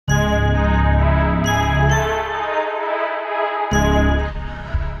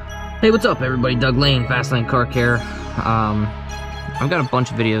Hey, what's up everybody? Doug Lane, Fast Lane Car Care. I've got a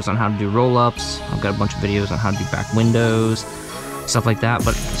bunch of videos on how to do roll-ups. I've got a bunch of videos on how to do back windows, stuff like that.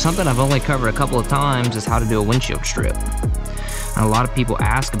 But something I've only covered a couple of times is how to do a windshield strip. And a lot of people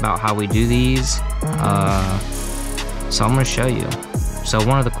ask about how we do these, so I'm gonna show you. So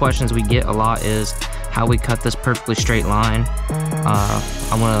one of the questions we get a lot is how we cut this perfectly straight line.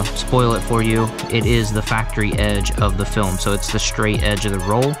 I want to spoil it for you. It is the factory edge of the film, so it's the straight edge of the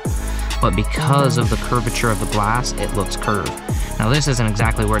roll, but because of the curvature of the glass, it looks curved. Now this isn't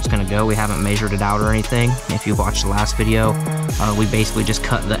exactly where it's going to go. We haven't measured it out or anything. If you watched the last video, we basically just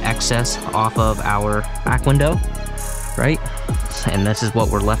cut the excess off of our back window, right? And this is what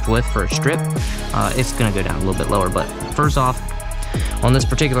we're left with for a strip. It's going to go down a little bit lower, but first off, on this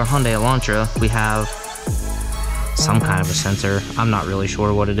particular Hyundai Elantra, we have some kind of a sensor. I'm not really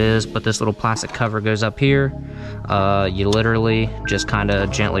sure what it is, but this little plastic cover goes up here. You literally just kind of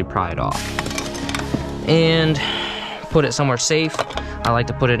gently pry it off and put it somewhere safe. I like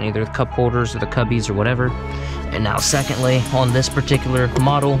to put it in either the cup holders or the cubbies or whatever. And now secondly, on this particular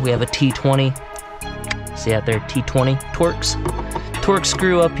model, we have a T20. See out there, T20 Torx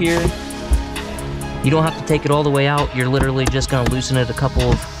screw up here. You don't have to take it all the way out. You're literally just gonna loosen it a couple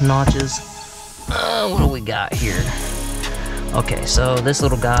of notches. What do we got here? Okay, so this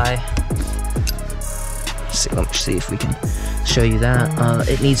little guy, let me see if we can show you that.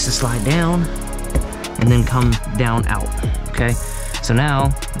 It needs to slide down and then come down out, okay? So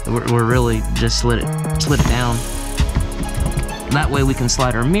now, we're really just slid it down. That way we can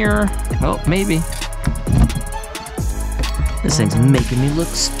slide our mirror. Oh, maybe. This thing's making me look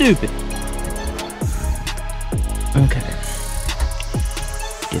stupid. Okay.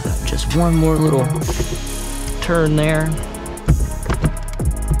 Give that just one more little turn there.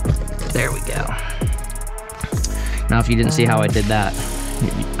 There we go. Now if you didn't see how I did that,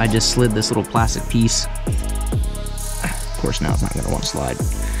 I just slid this little plastic piece. Of course now it's not going to want to slide.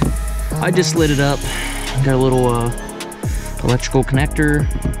 I just slid it up. Got a little electrical connector.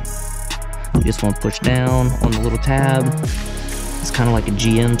 You just want to push down on the little tab. It's kind of like a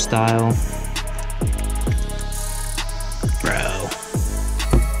GM style. Bro.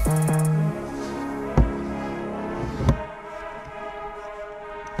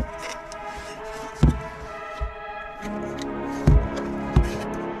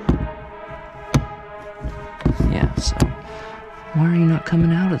 Yeah, so why are you not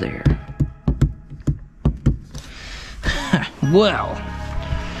coming out of there? Well,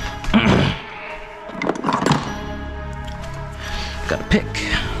 got a pick.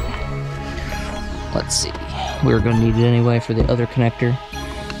 Let's see. We're gonna need it anyway for the other connector.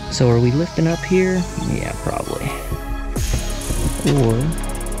 So are we lifting up here? Yeah, probably. Or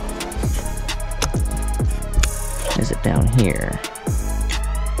is it down here?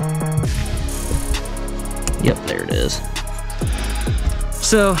 Yep, there it is.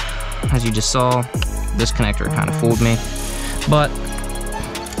 So, as you just saw, this connector kind of fooled me. But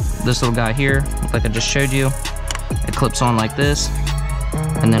this little guy here, like I just showed you, it clips on like this,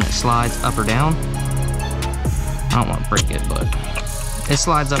 and then it slides up or down. I don't want to break it, but it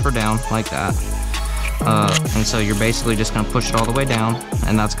slides up or down like that. And so you're basically just going to push it all the way down,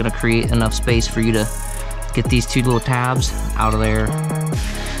 and that's going to create enough space for you to get these two little tabs out of there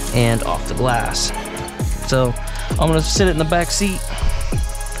and off the glass. So I'm going to sit it in the back seat.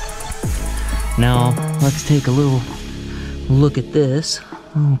 Now let's take a little look at this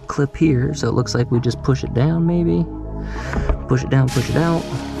clip here. So it looks like we just push it down, maybe. Push it down, push it out.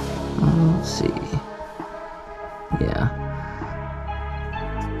 Let's see. Yeah.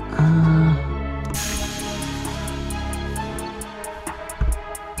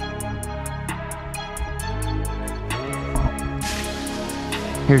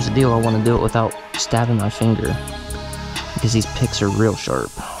 Here's the deal, I want to do it without stabbing my finger because these picks are real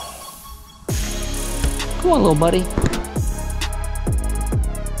sharp. Come on, little buddy.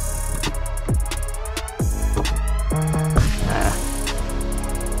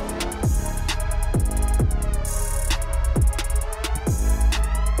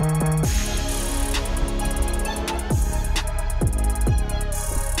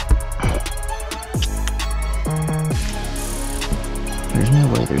 There's no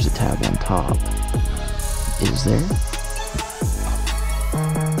way there's a tab on top. Is there?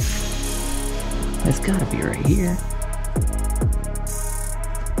 It's gotta be right here.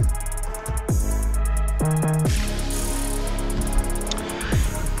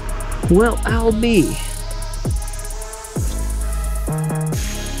 Well, I'll be.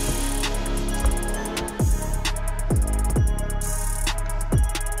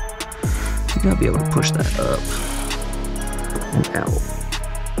 You gotta be able to push that up and out.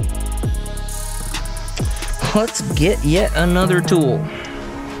 let's get yet another tool.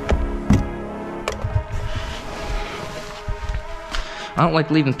 I don't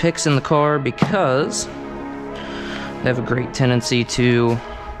like leaving picks in the car because they have a great tendency to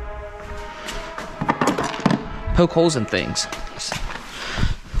poke holes in things,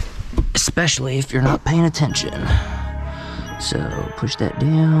 especially if you're not paying attention. So push that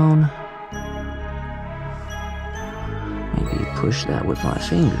down. Maybe push that with my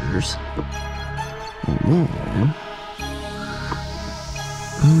fingers. And then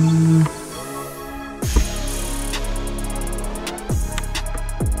oh,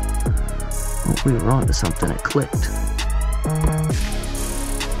 we were onto something. It clicked.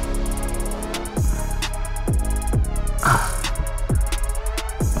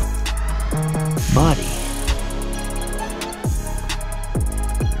 Body.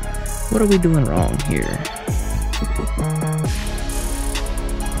 What are we doing wrong here?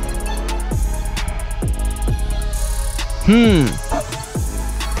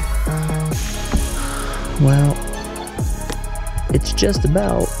 Well, it's just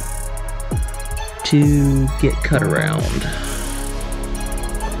about to get cut around.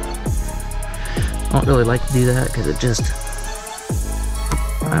 I don't really like to do that because it just,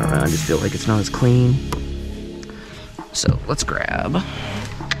 I don't know, I just feel like it's not as clean. So let's grab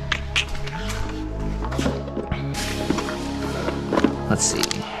let's see.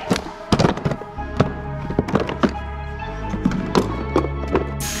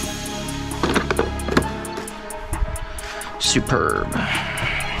 Superb.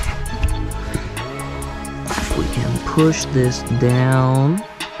 If we can push this down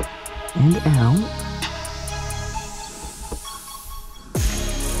and out.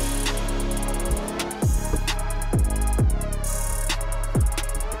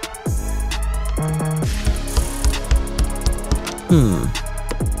 Yeah,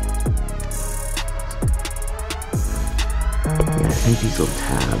 I think these little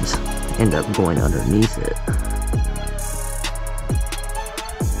tabs end up going underneath it.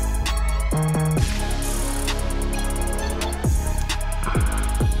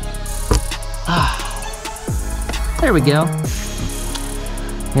 There we go.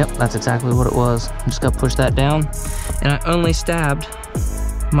 Yep, that's exactly what it was. I just gotta push that down. And I only stabbed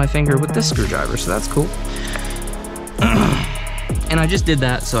my finger with this screwdriver, so that's cool. And I just did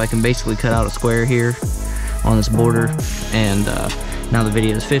that so I can basically cut out a square here on this border. And now the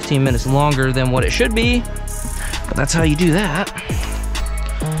video is 15 minutes longer than what it should be. But that's how you do that.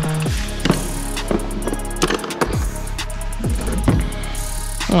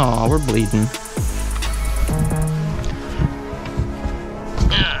 Oh, we're bleeding.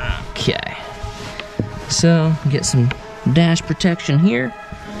 Okay. So, get some dash protection here.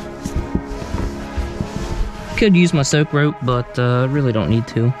 Could use my soak rope, but really don't need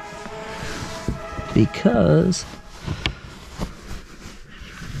to. Because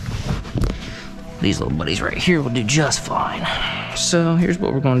these little buddies right here will do just fine. So, here's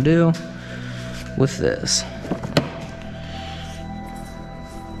what we're gonna do with this.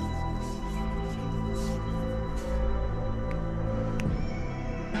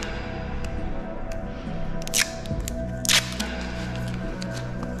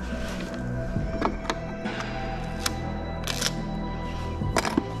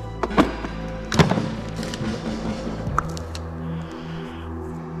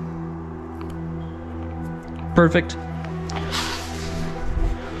 Perfect.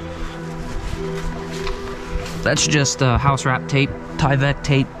 That's just house wrap tape, Tyvek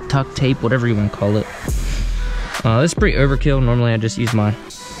tape, tuck tape, whatever you want to call it. This is pretty overkill. Normally I just use my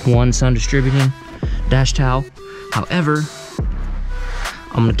one sun distributing dash towel. However,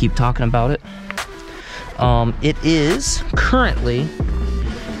 I'm gonna keep talking about it. It is currently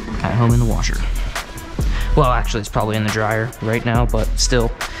at home in the washer. Well, actually it's probably in the dryer right now, but still,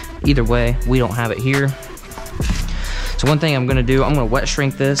 either way, we don't have it here. So one thing I'm gonna do, I'm gonna wet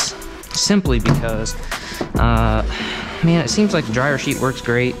shrink this simply because, man, it seems like the dryer sheet works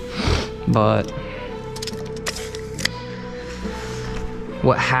great, but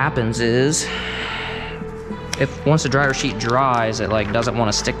what happens is, if once the dryer sheet dries, it like doesn't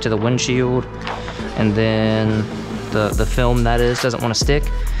want to stick to the windshield, and then the film that is doesn't want to stick,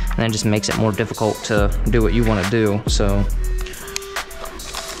 and then it just makes it more difficult to do what you want to do. So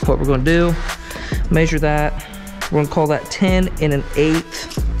what we're gonna do, measure that. We're gonna call that 10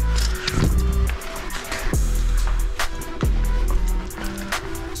 1/8.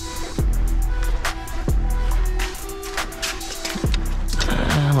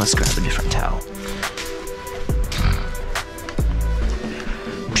 Let's grab a different towel.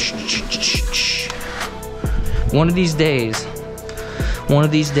 One of these days,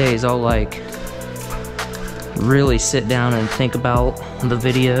 I'll like really sit down and think about the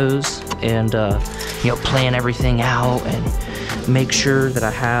videos and you know, plan everything out and make sure that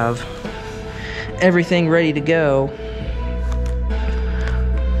I have everything ready to go.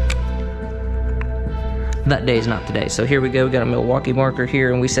 That day's not today. So here we go, we got a Milwaukee marker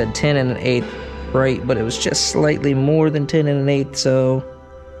here, and we said 10 1/8, right? But it was just slightly more than 10 1/8, so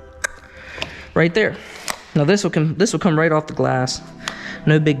right there. Now this will come right off the glass.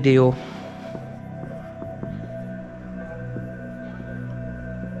 No big deal.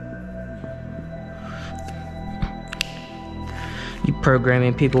 You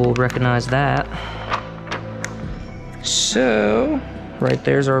programming people will recognize that. So right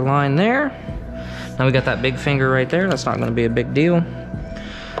there's our line there. Now we got that big finger right there. That's not going to be a big deal.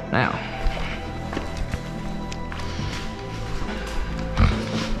 Now,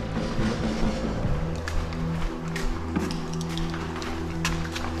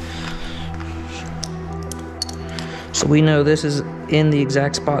 so we know this is in the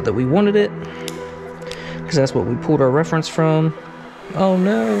exact spot that we wanted it, because that's what we pulled our reference from. Oh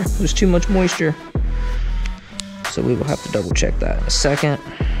no, there's too much moisture. So we will have to double check that in a second.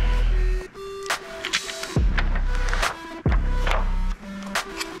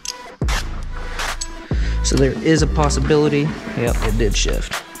 So there is a possibility. Yep, it did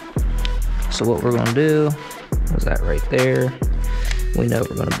shift. So what we're gonna do is that right there. We know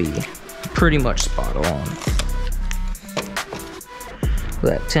we're gonna be pretty much spot on.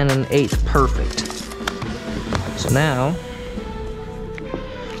 That 10 1/8, perfect. So now,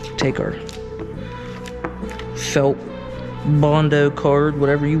 take our felt Bondo card,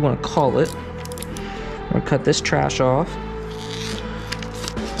 whatever you want to call it. We're gonna cut this trash off.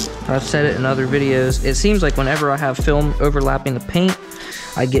 I've said it in other videos. It seems like whenever I have film overlapping the paint,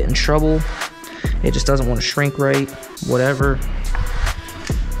 I get in trouble. It just doesn't want to shrink right, whatever.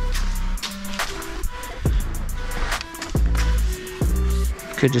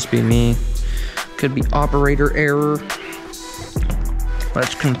 Could just be me. Could be operator error.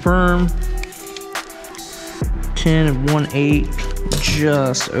 Let's confirm. 10 1/8,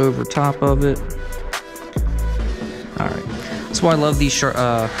 just over top of it. All right. That's why I love these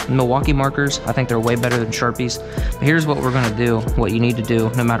Milwaukee markers. I think they're way better than Sharpies. But here's what we're gonna do, what you need to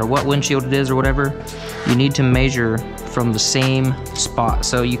do, no matter what windshield it is or whatever, you need to measure from the same spot.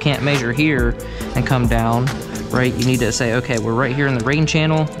 So you can't measure here and come down, right? You need to say, okay, we're right here in the rain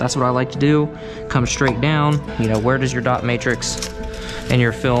channel. That's what I like to do. Come straight down. You know, where does your dot matrix and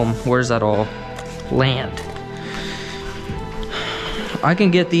your film, where's that all land? I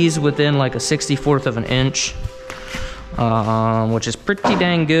can get these within like a 1/64 of an inch. Which is pretty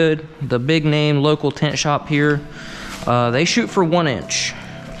dang good. The big name local tint shop here, they shoot for 1 inch.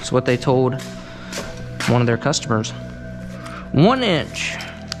 That's what they told one of their customers. 1 inch.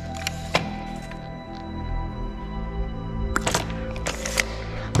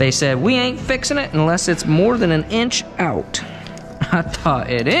 They said, we ain't fixing it unless it's more than 1 inch out. I thought,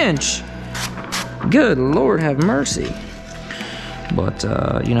 1 inch? Good Lord have mercy. But,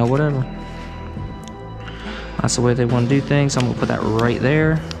 you know, whatever. That's the way they want to do things. I'm gonna put that right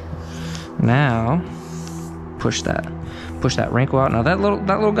there. Now, push that wrinkle out. Now that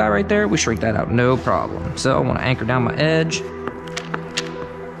little guy right there, we shrink that out, no problem. So I want to anchor down my edge.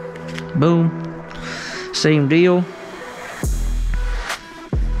 Boom. Same deal.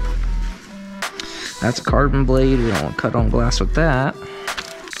 That's a carbon blade. We don't want to cut on glass with that.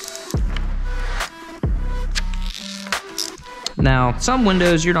 Now, some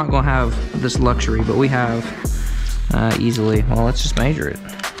windows you're not gonna have this luxury, but we have easily. Well, let's just measure it.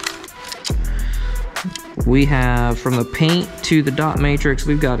 We have from the paint to the dot matrix,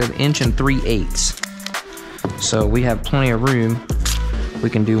 we've got 1 3/8 inches. So we have plenty of room. We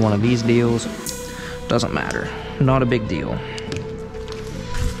can do one of these deals. Doesn't matter, not a big deal.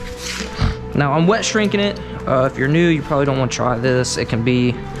 Now I'm wet shrinking it. If you're new, you probably don't want to try this. It can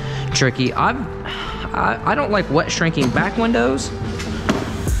be tricky. I don't like wet shrinking back windows,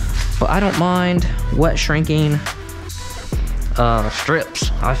 but I don't mind wet shrinking strips.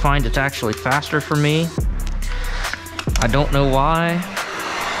 I find it's actually faster for me. I don't know why.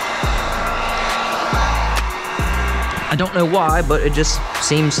 I don't know why, but it just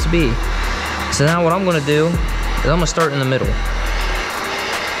seems to be. So now what I'm gonna do is I'm gonna start in the middle.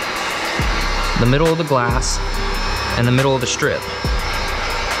 The middle of the glass and the middle of the strip.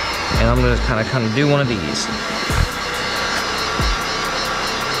 And I'm gonna kind of do one of these.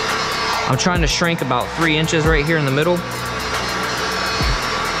 I'm trying to shrink about 3 inches right here in the middle.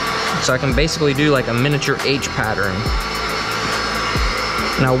 So I can basically do like a miniature H pattern.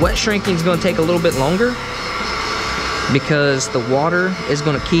 Now wet shrinking is gonna take a little bit longer because the water is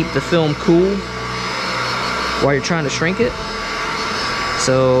gonna keep the film cool. while you're trying to shrink it.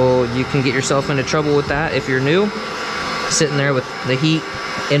 So you can get yourself into trouble with that if you're new. Sitting there with the heat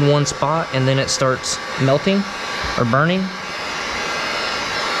in one spot and then it starts melting or burning.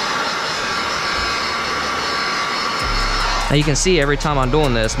 Now you can see every time I'm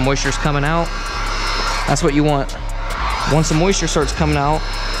doing this, moisture's coming out. That's what you want. Once the moisture starts coming out,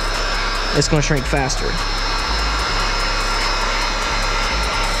 it's gonna shrink faster.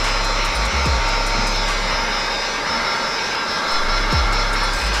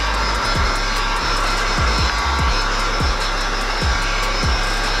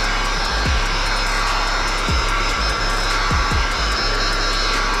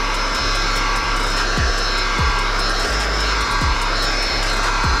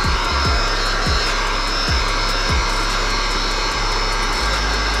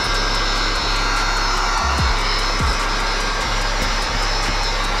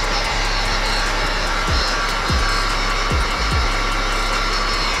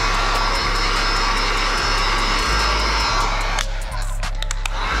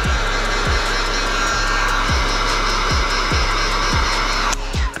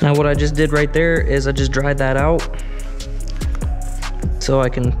 Now what I just did right there is I just dried that out. So I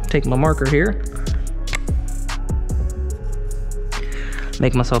can take my marker here,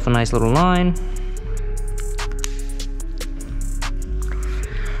 make myself a nice little line.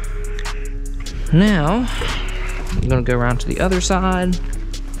 Now, I'm gonna go around to the other side.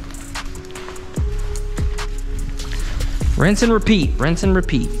 Rinse and repeat, rinse and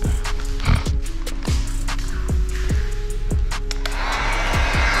repeat.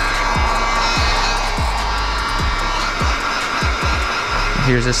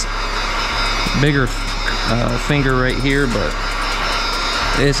 Here's this bigger finger right here, but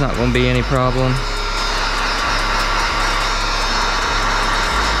it's not going to be any problem.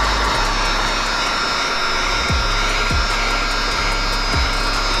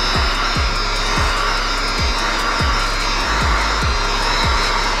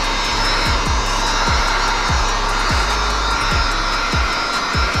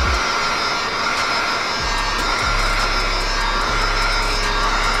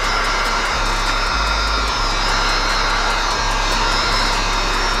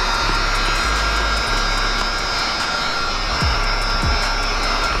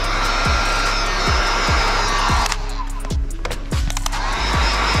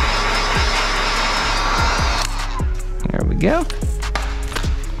 There we go.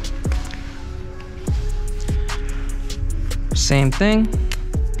 Same thing.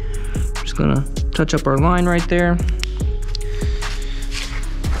 Just gonna touch up our line right there.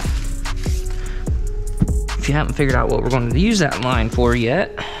 If you haven't figured out what we're going to use that line for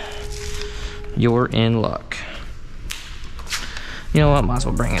yet, you're in luck. You know what, might as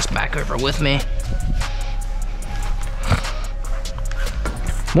well bring this back over with me.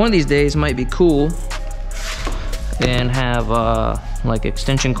 One of these days might be cool and have like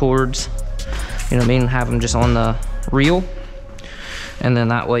extension cords, you know what I mean, have them just on the reel, and then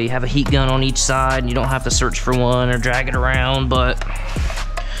that way you have a heat gun on each side and you don't have to search for one or drag it around, but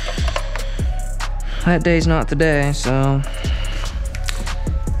that day's not today, so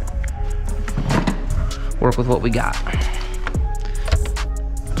work with what we got.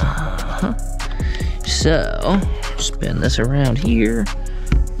 So spin this around here.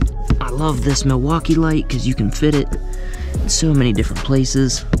 I love this Milwaukee light because you can fit it in so many different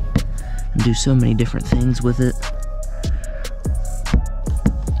places and do so many different things with it.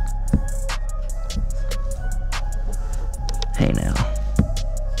 Hey now.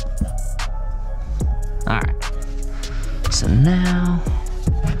 Alright. So now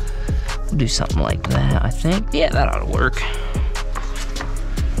we'll do something like that, I think. Yeah, that ought to work.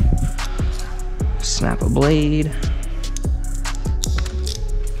 Snap a blade.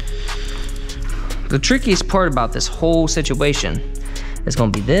 The trickiest part about this whole situation is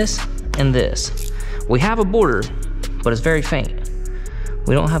going to be this and this. We have a border, but it's very faint.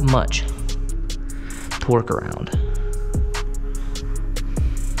 We don't have much to work around.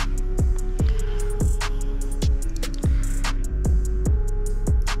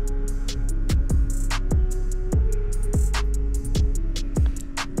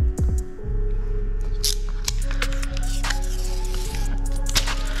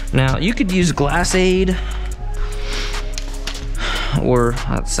 Now, you could use glass aid, or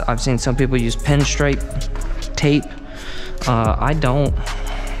I've seen some people use pinstripe tape. I don't.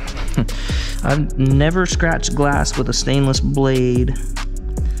 I've never scratched glass with a stainless blade.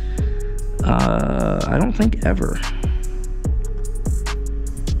 I don't think ever.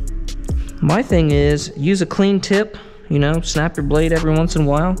 My thing is, use a clean tip, you know, snap your blade every once in a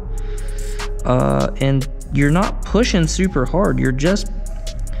while, and you're not pushing super hard. You're just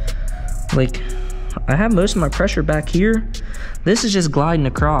like, I have most of my pressure back here. This is just gliding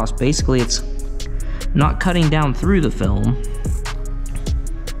across. Basically, it's not cutting down through the film.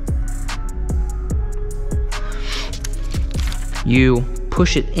 You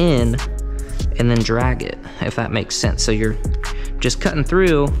push it in and then drag it, if that makes sense. So you're just cutting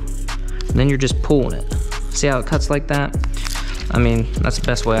through, and then you're just pulling it. See how it cuts like that? I mean, that's the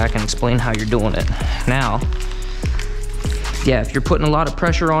best way I can explain how you're doing it. Now, yeah, if you're putting a lot of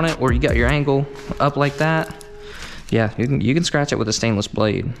pressure on it, or you got your angle up like that, yeah, you can scratch it with a stainless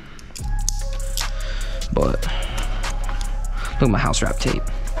blade. But look at my house wrap tape.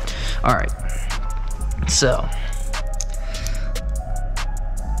 All right, so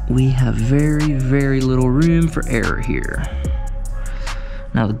we have very, very little room for error here.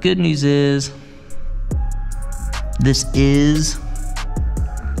 Now the good news is, this is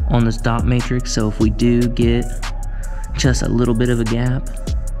on this dot matrix, so if we do get just a little bit of a gap,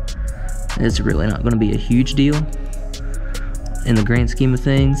 it's really not going to be a huge deal in the grand scheme of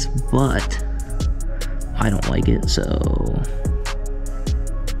things, but I don't like it, so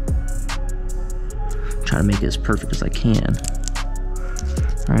try to make it as perfect as I can.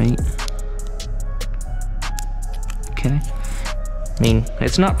 Right? Okay. I mean,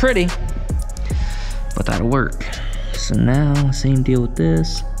 it's not pretty, but that'll work. So now, same deal with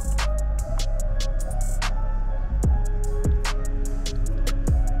this.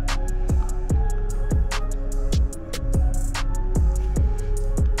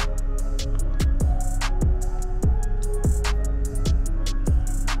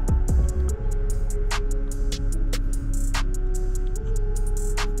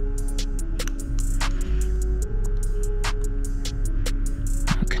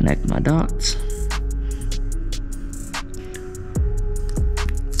 Connect my dots.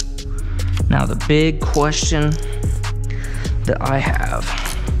 Now the big question that I have,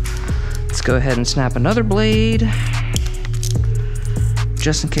 let's go ahead and snap another blade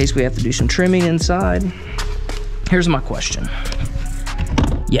just in case we have to do some trimming inside. Here's my question.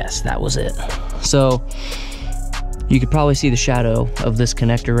 Yes, that was it. So you could probably see the shadow of this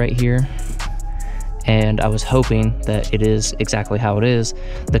connector right here. And I was hoping that it is exactly how it is.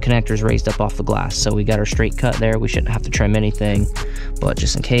 The connector is raised up off the glass, so we got our straight cut there. We shouldn't have to trim anything, but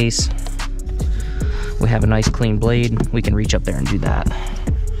just in case we have a nice clean blade, we can reach up there and do that.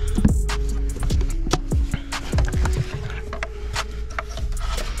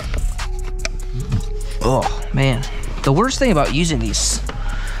 Oh man, the worst thing about using these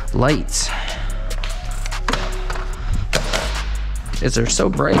lights is they're so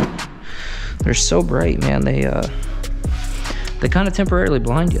bright. They're so bright, man. They kind of temporarily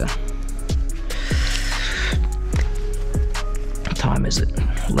blind you. What time is it?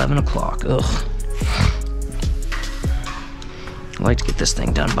 11 o'clock. Ugh. I like to get this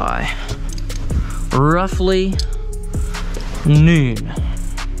thing done by roughly noon.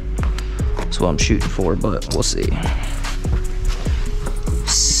 That's what I'm shooting for, but we'll see.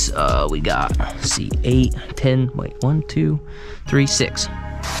 So we got, let's see, 8, 10, wait, 1, 2, 3, 6.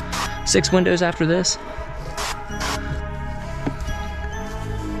 6 windows after this.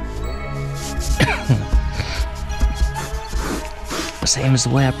 Same as the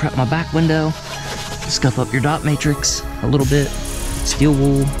way I prep my back window. Scuff up your dot matrix a little bit. Steel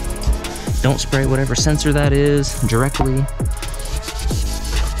wool. Don't spray whatever sensor that is directly.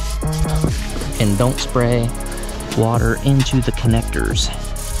 And don't spray water into the connectors.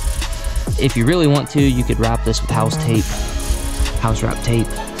 If you really want to, you could wrap this with house tape, house wrap tape.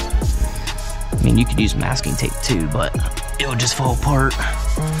 I mean, you could use masking tape too, but it would just fall apart.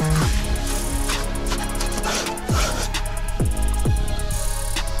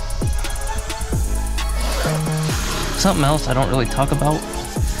 Something else I don't really talk about,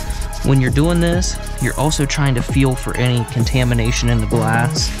 when you're doing this, you're also trying to feel for any contamination in the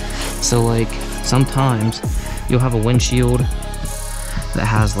glass. So like, sometimes you'll have a windshield that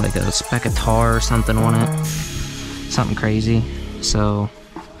has like a speck of tar or something on it, something crazy. So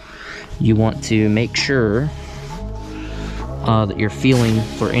you want to make sure that you're feeling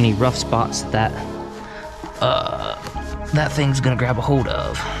for any rough spots that that thing's gonna grab a hold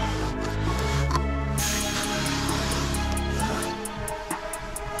of.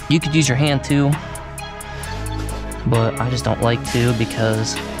 You could use your hand too, but I just don't like to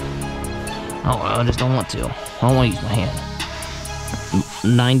because I just don't want to. I don't want to use my hand.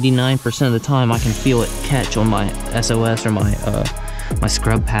 99% of the time I can feel it catch on my SOS or my my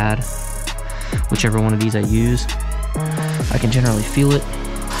scrub pad, whichever one of these I use. I can generally feel it.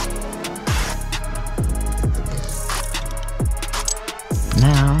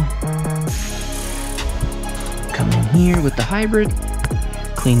 Now here with the hybrid.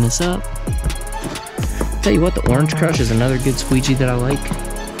 Clean this up. Tell you what, the Orange Crush is another good squeegee that I like.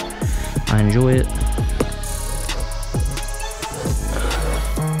 I enjoy it.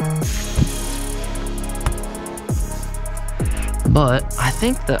 But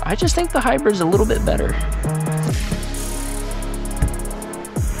I just think the hybrid's a little bit better.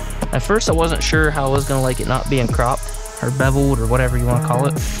 At first I wasn't sure how I was gonna like it not being cropped or beveled or whatever you want to call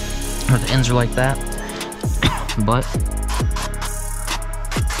it, or the ends are like that. But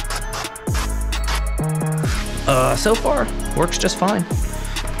so far works just fine.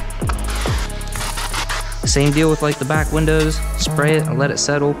 Same deal with like the back windows. Spray it and let it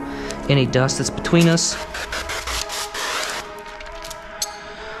settle. Any dust that's between us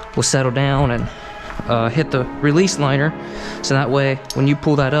will settle down and hit the release liner, so that way when you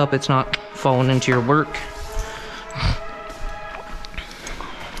pull that up, it's not falling into your work.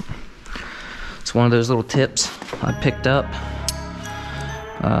 It's one of those little tips I picked up.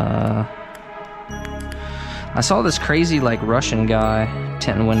 I saw this crazy like Russian guy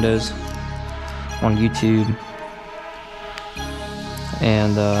tinting windows on YouTube,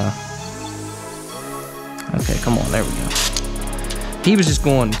 and okay, come on, there we go. He was just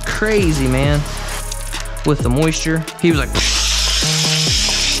going crazy, man, with the moisture. He was like,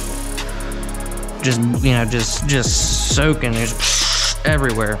 just, you know, just soaking, just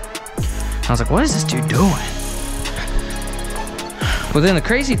everywhere. I was like, what is this dude doing? But then the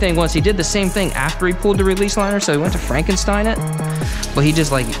crazy thing was he did the same thing after he pulled the release liner, so he went to Frankenstein it, but he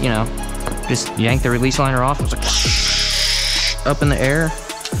just like, you know, just yanked the release liner off. It was like up in the air.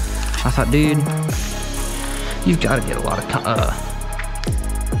 I thought, dude, you've got to get a lot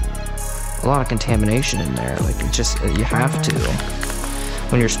of contamination in there. Like, it just, you have to.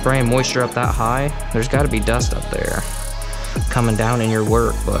 When you're spraying moisture up that high, there's got to be dust up there coming down in your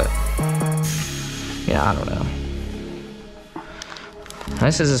work. But yeah, I don't know.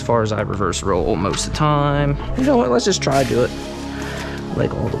 This is as far as I reverse roll most of the time. You know what, let's just try to do it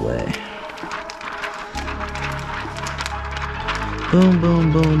like all the way. Boom,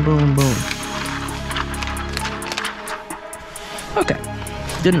 boom, boom, boom, boom. Okay,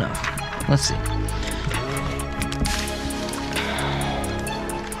 good enough. Let's see.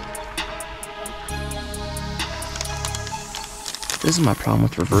 This is my problem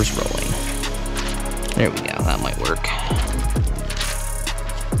with reverse rolling. There we go, that might work.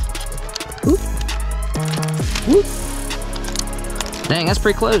 Whoop. Whoop. Dang, that's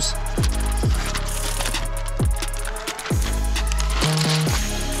pretty close.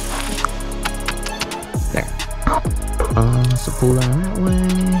 There. So pull down that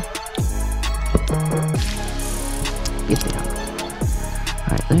way. Get down.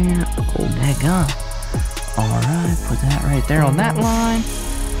 Right there. Oh, daggone. Alright, put that right there on that line.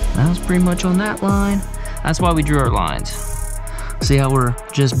 That was pretty much on that line. That's why we drew our lines. See how we're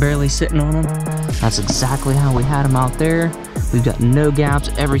just barely sitting on them? That's exactly how we had them out there. We've got no gaps.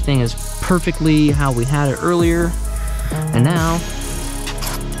 Everything is perfectly how we had it earlier. And now,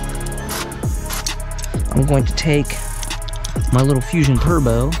 I'm going to take my little Fusion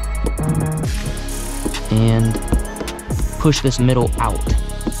Turbo and push this middle out.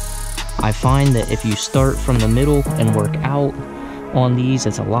 I find that if you start from the middle and work out on these,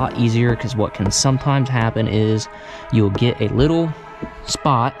 it's a lot easier, because what can sometimes happen is you'll get a little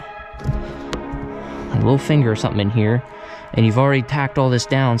spot, a little finger or something in here, and you've already tacked all this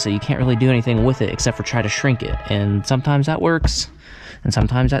down, so you can't really do anything with it except for try to shrink it. And sometimes that works, and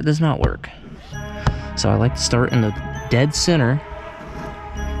sometimes that does not work. So I like to start in the dead center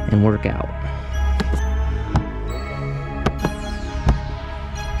and work out.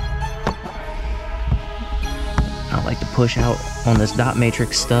 I like to push out on this dot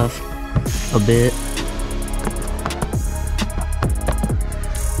matrix stuff a bit.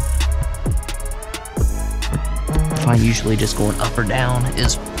 I find usually just going up or down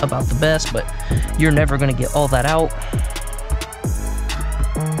is about the best, but you're never going to get all that out.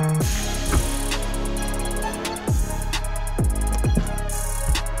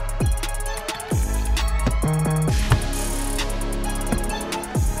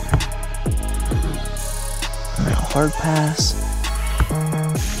 Hard pass.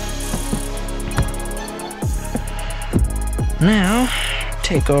 Now,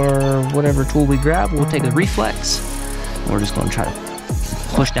 take our whatever tool we grab. We'll take a reflex. We're just going to try to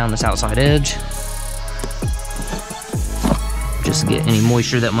push down this outside edge. Just to get any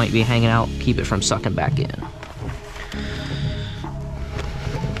moisture that might be hanging out, keep it from sucking back in.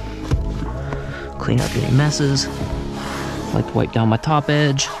 Clean up any messes. I like to wipe down my top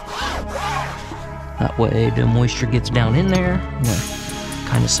edge. That way the moisture gets down in there. I'm gonna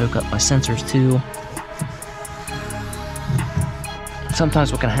kind of soak up my sensors too.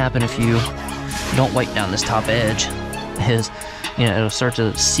 sometimes what can happen if you don't wipe down this top edge is, you know, it'll start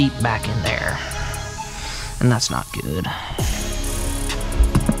to seep back in there, and that's not good.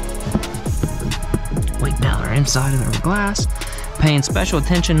 Wipe down our inside of our glass, paying special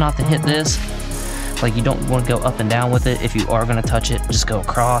attention not to hit this. Like, you don't want to go up and down with it. If you are going to touch it, just go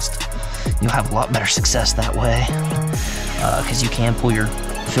across. You'll have a lot better success that way, because you can pull your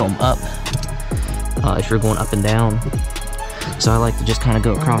film up if you're going up and down. So I like to just kind of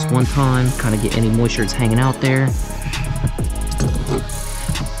go across one time, kind of get any moisture that's hanging out there.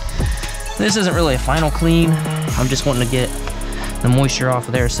 This isn't really a final clean. I'm just wanting to get the moisture off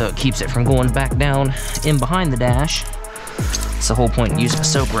of there so it keeps it from going back down in behind the dash. That's the whole point of using a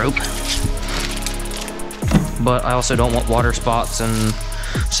soak rope. But I also don't want water spots and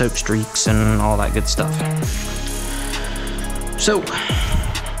soap streaks and all that good stuff. So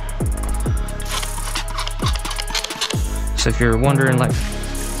if you're wondering like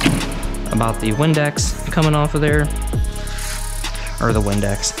about the Windex coming off of there, or the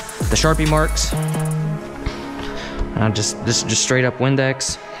Sharpie marks, this is just straight up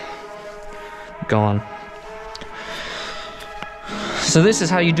Windex, gone. So this is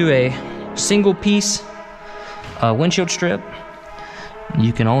how you do a single piece windshield strip.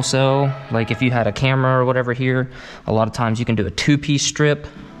 You can also, like if you had a camera or whatever here, a lot of times you can do a 2-piece strip.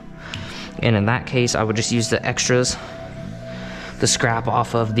 And in that case, I would just use the extras, the scrap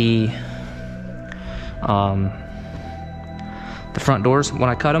off of the front doors when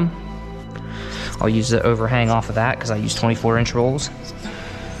I cut them. I'll use the overhang off of that because I use 24-inch rolls.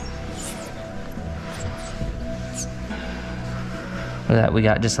 Look at that, we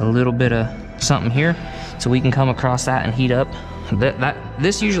got just a little bit of something here, so we can come across that and heat up.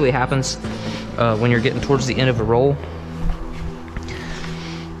 This usually happens when you're getting towards the end of a roll.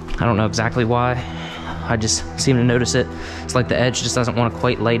 I don't know exactly why. I just seem to notice it. It's like the edge just doesn't want to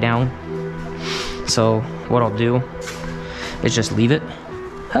quite lay down. So what I'll do is just leave it.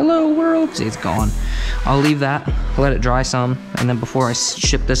 Hello world, see, it's gone. I'll leave that, let it dry some, and then before I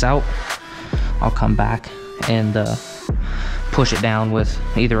ship this out, I'll come back and push it down with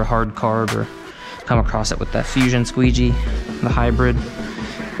either a hard card or come across it with that Fusion squeegee, the hybrid,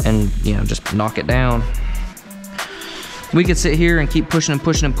 and you know, just knock it down. We could sit here and keep pushing and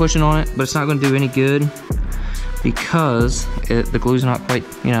pushing and pushing on it, but it's not going to do any good because the glue's not quite,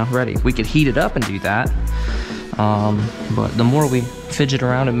 you know, ready. We could heat it up and do that, but the more we fidget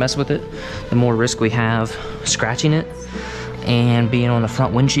around and mess with it, the more risk we have scratching it and being on the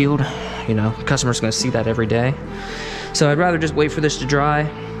front windshield. You know, customers are going to see that every day. So I'd rather just wait for this to dry,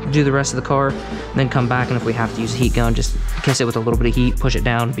 do the rest of the car, then come back, and if we have to use a heat gun, just kiss it with a little bit of heat, push it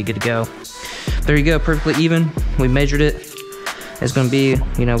down, be good to go. There you go, perfectly even. We measured it. It's going to be,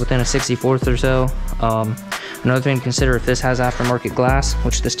 you know, within a 64th or so. Another thing to consider, if this has aftermarket glass,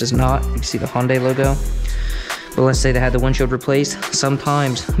 which this does not, you can see the Hyundai logo. But let's say they had the windshield replaced.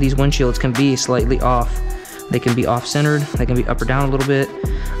 Sometimes these windshields can be slightly off. They can be off-centered, they can be up or down a little bit.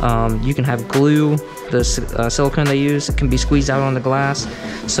 You can have glue, the silicone they use can be squeezed out on the glass.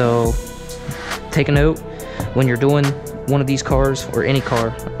 So take a note when you're doing one of these cars, or any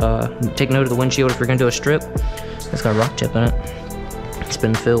car, take note of the windshield if you're gonna do a strip. It's got a rock chip in it. It's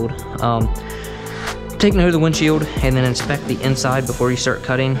been filled. Take note of the windshield and then inspect the inside before you start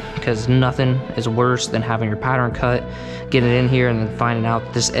cutting, because nothing is worse than having your pattern cut, getting it in here and then finding out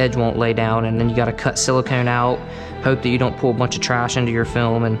that this edge won't lay down, and then you gotta cut silicone out, hope that you don't pull a bunch of trash into your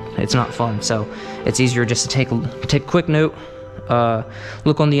film, and it's not fun. So it's easier just to take a quick note,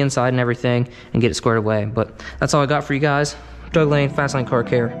 look on the inside and everything, and get it squared away. But that's all I got for you guys. Doug Lane, Fast Lane Car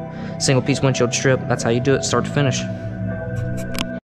Care, single piece windshield strip. That's how you do it, start to finish.